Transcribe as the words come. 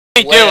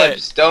Do it.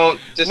 Webs,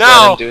 don't just No.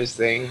 let him do his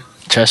thing.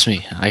 Trust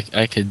me,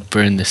 I could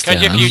burn this down.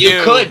 Because if you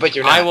do, could, but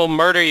you're not. I will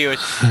murder you.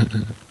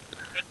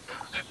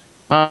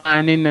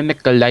 Mining a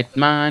Nicolite,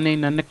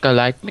 mining a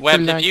Nicolite,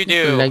 Webs, if you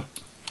do, Nicolite.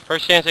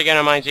 first chance I get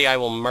on mine Z, I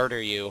will murder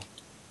you.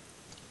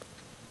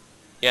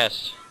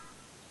 Yes.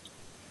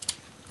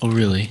 Oh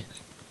really?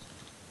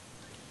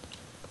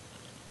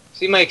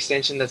 See my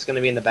extension that's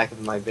gonna be in the back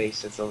of my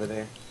base that's over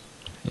there?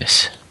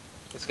 Yes.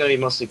 It's gonna be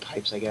mostly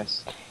pipes, I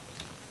guess.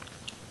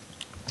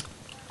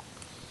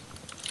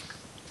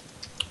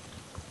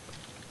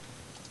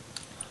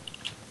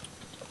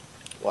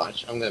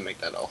 Watch, I'm gonna make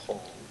that a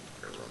whole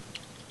room.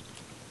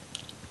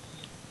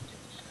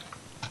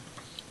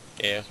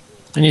 Yeah.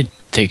 I need to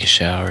take a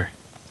shower.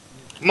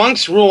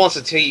 Monk's Rule wants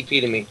to TP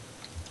to me.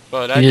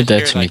 Well, He did just that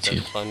hear, to me like, too.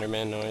 the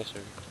Slenderman noise.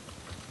 Or...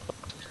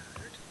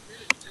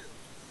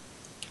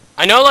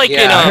 I know, like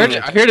Yeah, in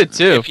I heard it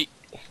too. If you,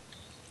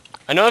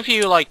 I know if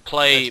you like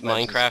play That's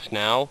what Minecraft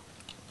now,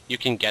 you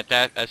can get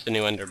that as the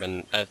new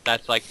Enderman.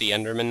 That's like the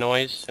Enderman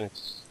noise, and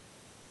it's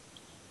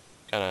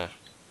kind of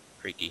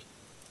freaky.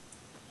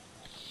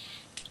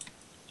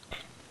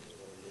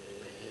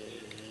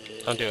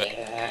 Don't do it.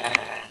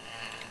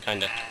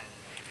 Kinda.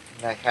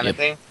 That kind Yep. of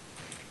thing?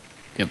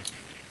 Yep.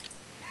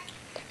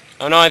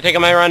 Oh no, I think I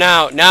might run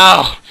out.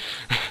 No!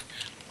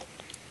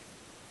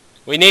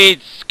 We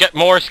need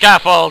more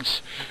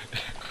scaffolds!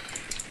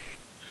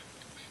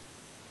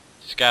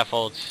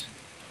 Scaffolds.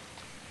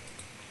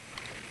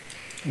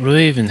 What do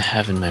I even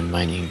have in my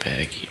mining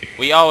bag here?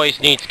 We always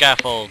need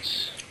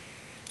scaffolds.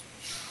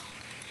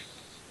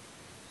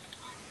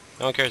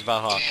 No one cares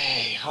about Hawk.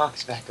 Hey,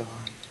 Hawk's back on.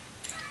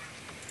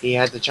 He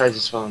had to charge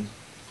his phone.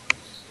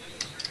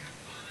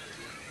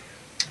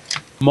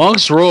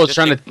 Monk's Rule is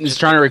Just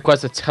trying to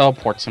request a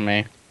teleport to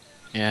me.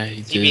 Yeah,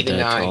 he TB did that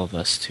denied. to all of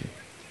us too.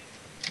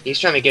 He's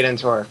trying to get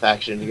into our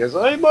faction because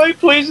my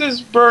place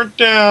is burnt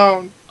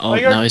down. Oh,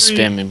 I got now he's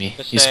greedy. spamming me.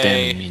 Just He's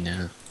say- spamming me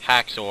now.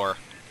 Haxor.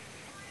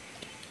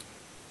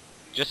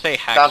 Just say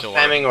Haxor Stop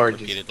spamming or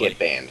just repeatedly, get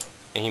banned.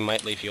 and he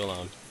might leave you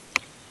alone.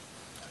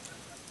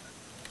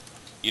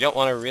 You don't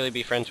want to really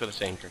be friends with the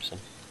same person.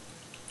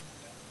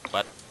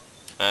 But,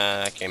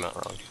 that came out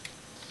wrong.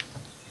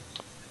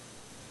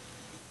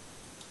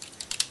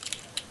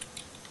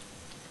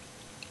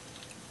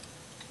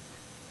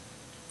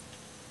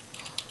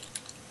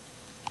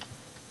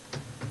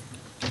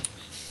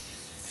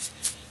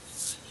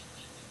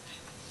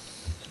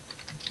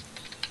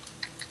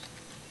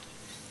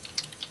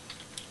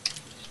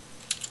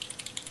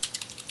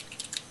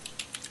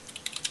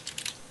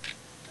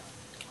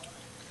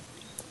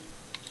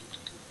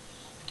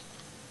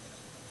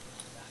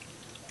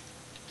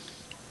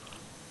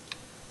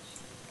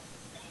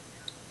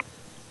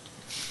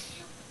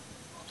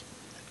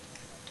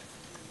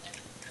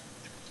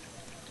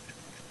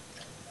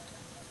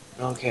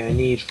 Okay, I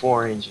need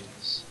 4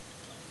 engines.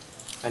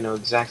 I know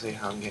exactly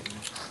how I'm getting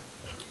it.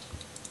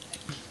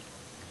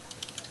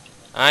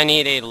 I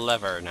need a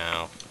lever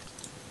now.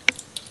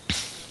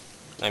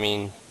 I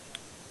mean,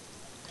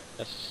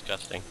 that's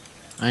disgusting.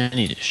 I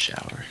need a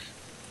shower.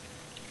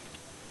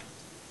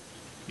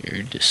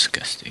 You're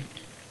disgusting.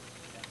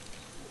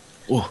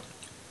 Ooh.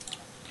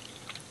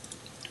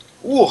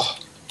 Ooh!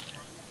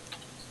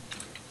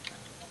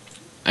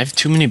 I have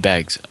too many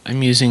bags.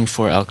 I'm using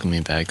 4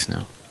 alchemy bags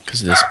now.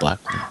 Because of this black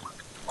one.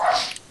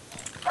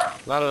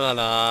 La la la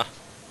la.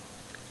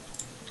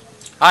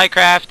 Hi,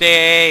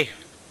 Crafty!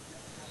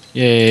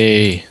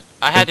 Yay!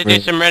 I had to do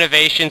some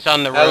renovations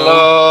on the room.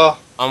 Hello!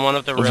 On one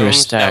of the Over a rooms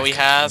stack that we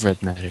have. of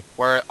red matter.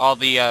 Where all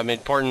the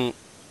important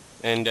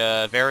and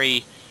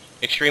very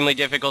extremely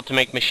difficult to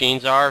make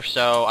machines are.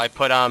 So I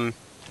put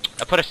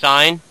a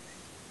sign,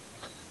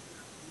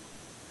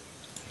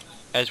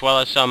 as well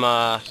as some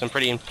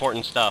pretty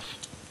important stuff.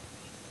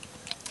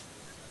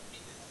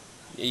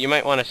 You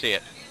might want to see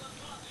it.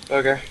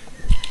 Okay.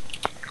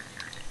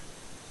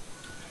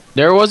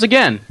 There it was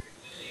again.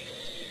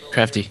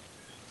 Crafty.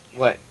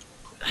 What?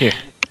 Here.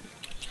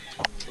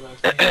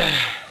 I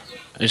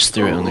just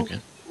threw it on the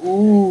ground.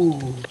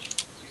 Ooh.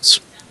 It's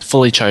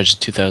fully charged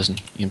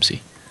 2000 EMC.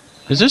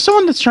 Is there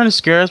someone that's trying to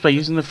scare us by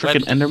using the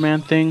freaking Webs.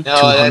 Enderman thing?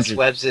 No, that's 200.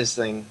 Webs'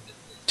 thing.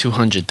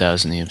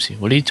 200,000 EMC.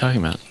 What are you talking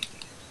about?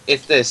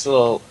 It's this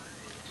little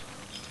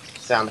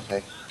sound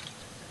effect.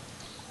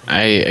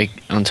 I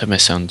don't have my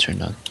sound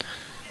turned on.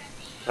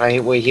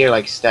 We hear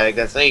like static.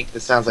 That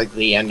sounds like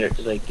the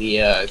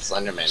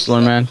Slenderman.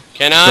 Slenderman.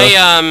 Can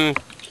I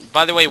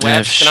by the way,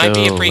 Webs, can I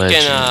be a show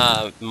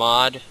freaking legend.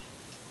 mod?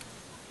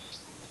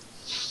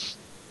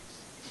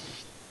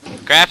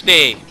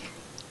 Crafty!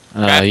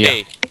 Crafty!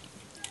 Yeah.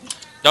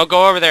 Don't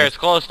go over there, it's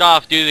closed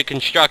off due to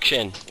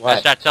construction. What?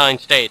 As that sign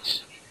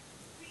states.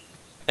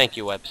 Thank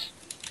you, Webs.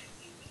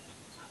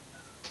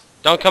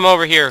 Don't come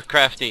over here,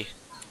 Crafty.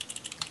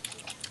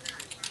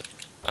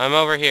 I'm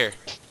over here.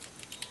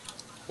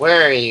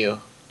 Where are you?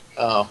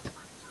 Oh.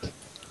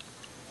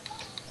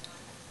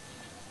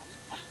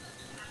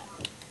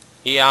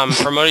 He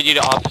promoted you to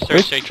officer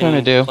What's so you he trying to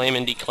can do? claim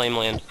and declaim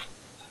land.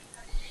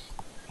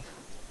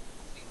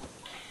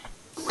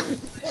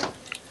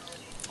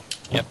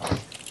 Yep.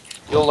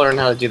 You'll learn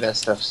how to do that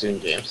stuff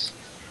soon, James.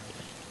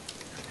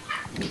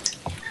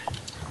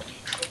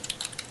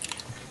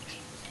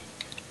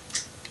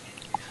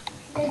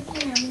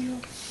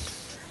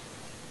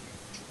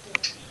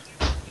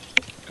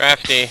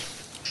 Crafty.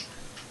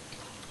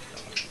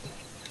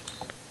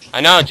 I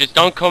know, just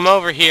don't come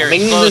over here. I'm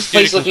making It's close this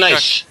place to look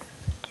construction.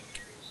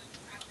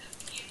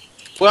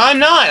 nice. Well, I'm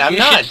not. I'm You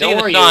not. should see Don't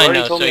the worry. sign, You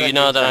already though, told so me you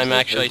know many that times. I'm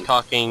actually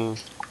talking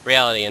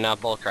reality and not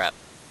bullcrap.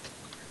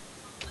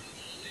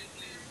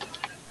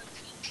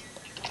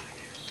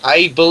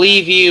 I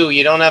believe you.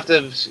 You don't have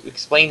to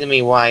explain to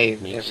me why. You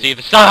need to see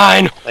the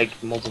sign! Like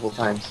multiple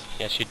times.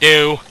 Yes, you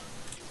do.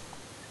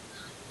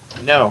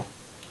 No.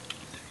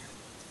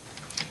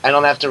 I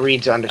don't have to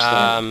read to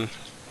understand.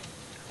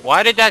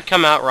 Why did that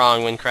come out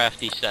wrong when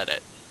Crafty said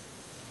it?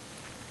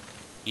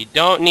 You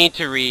don't need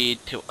to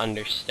read to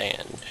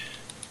understand.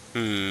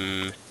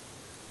 What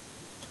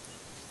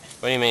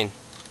do you mean?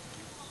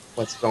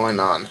 What's going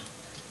on?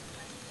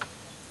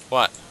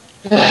 What?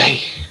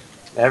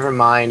 Never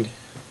mind.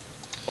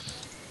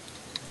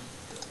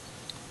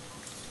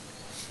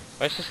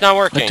 Why is this not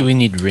working? What do we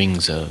need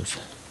rings of?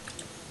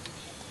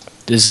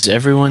 Does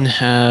everyone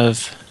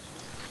have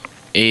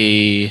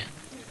a...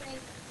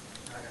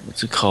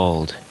 What's it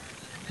called?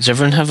 Does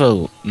everyone have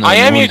a... No, I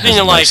am no one using has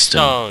a life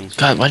stone.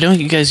 God, why don't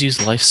you guys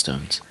use life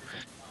stones?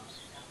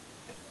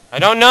 I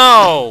don't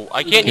know.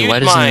 I can't Okay, use why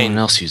doesn't mine. anyone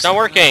else use It's not them?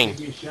 working.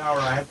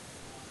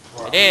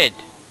 I did.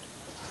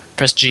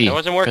 Press G. It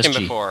wasn't working Press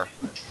G. before.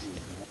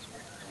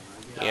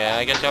 Yeah,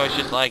 I guess I was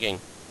just lagging.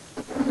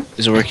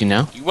 Is it working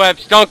now? You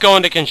webs, don't go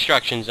into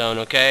construction zone,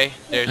 okay?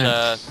 There's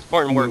Alright.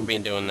 important work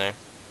being doing there.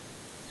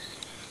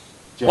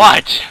 James.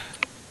 What?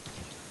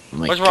 Oh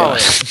my What's wrong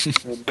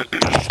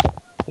God.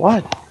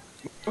 What?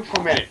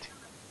 For a minute.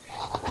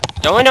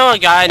 Don't we know a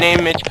guy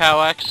named Mitch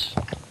Powex?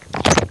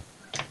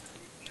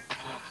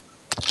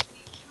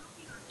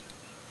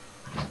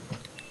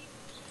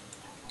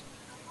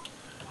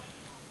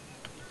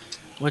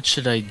 What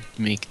should I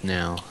make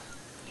now?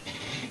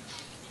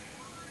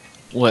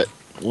 What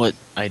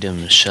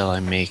items shall I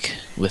make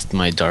with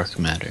my dark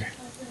matter?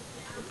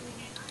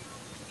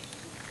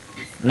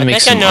 I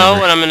think I know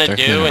what I'm gonna Dark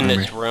do matter in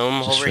this armor.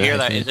 room Just over for here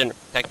that having- isn't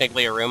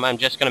technically a room. I'm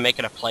just gonna make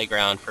it a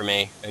playground for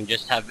me and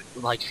just have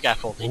like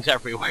scaffoldings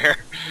everywhere.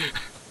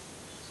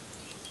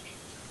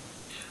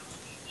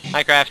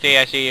 Hi Crafty,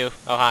 I see you.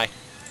 Oh hi.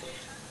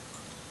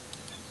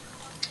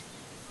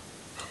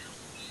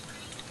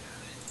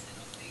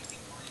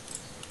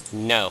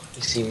 No.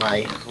 You see my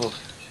little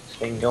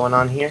thing going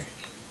on here?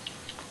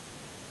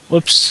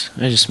 Whoops!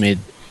 I just made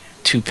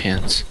 2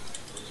 pants.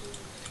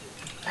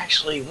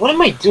 Actually, what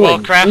am I doing?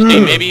 Well, Crafty,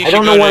 maybe you I should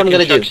don't go know what to I'm the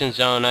gonna do. construction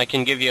zone. I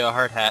can give you a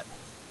hard hat,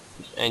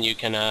 and you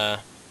can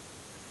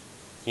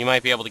you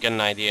might be able to get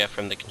an idea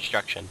from the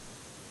construction.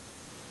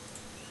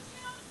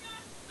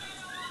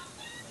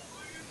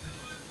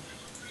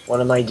 What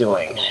am I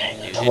doing?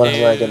 What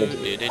am I gonna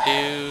do?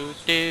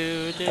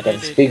 I got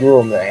this do. big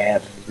room that I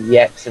have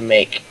yet to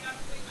make.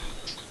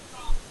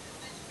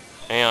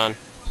 Hang on.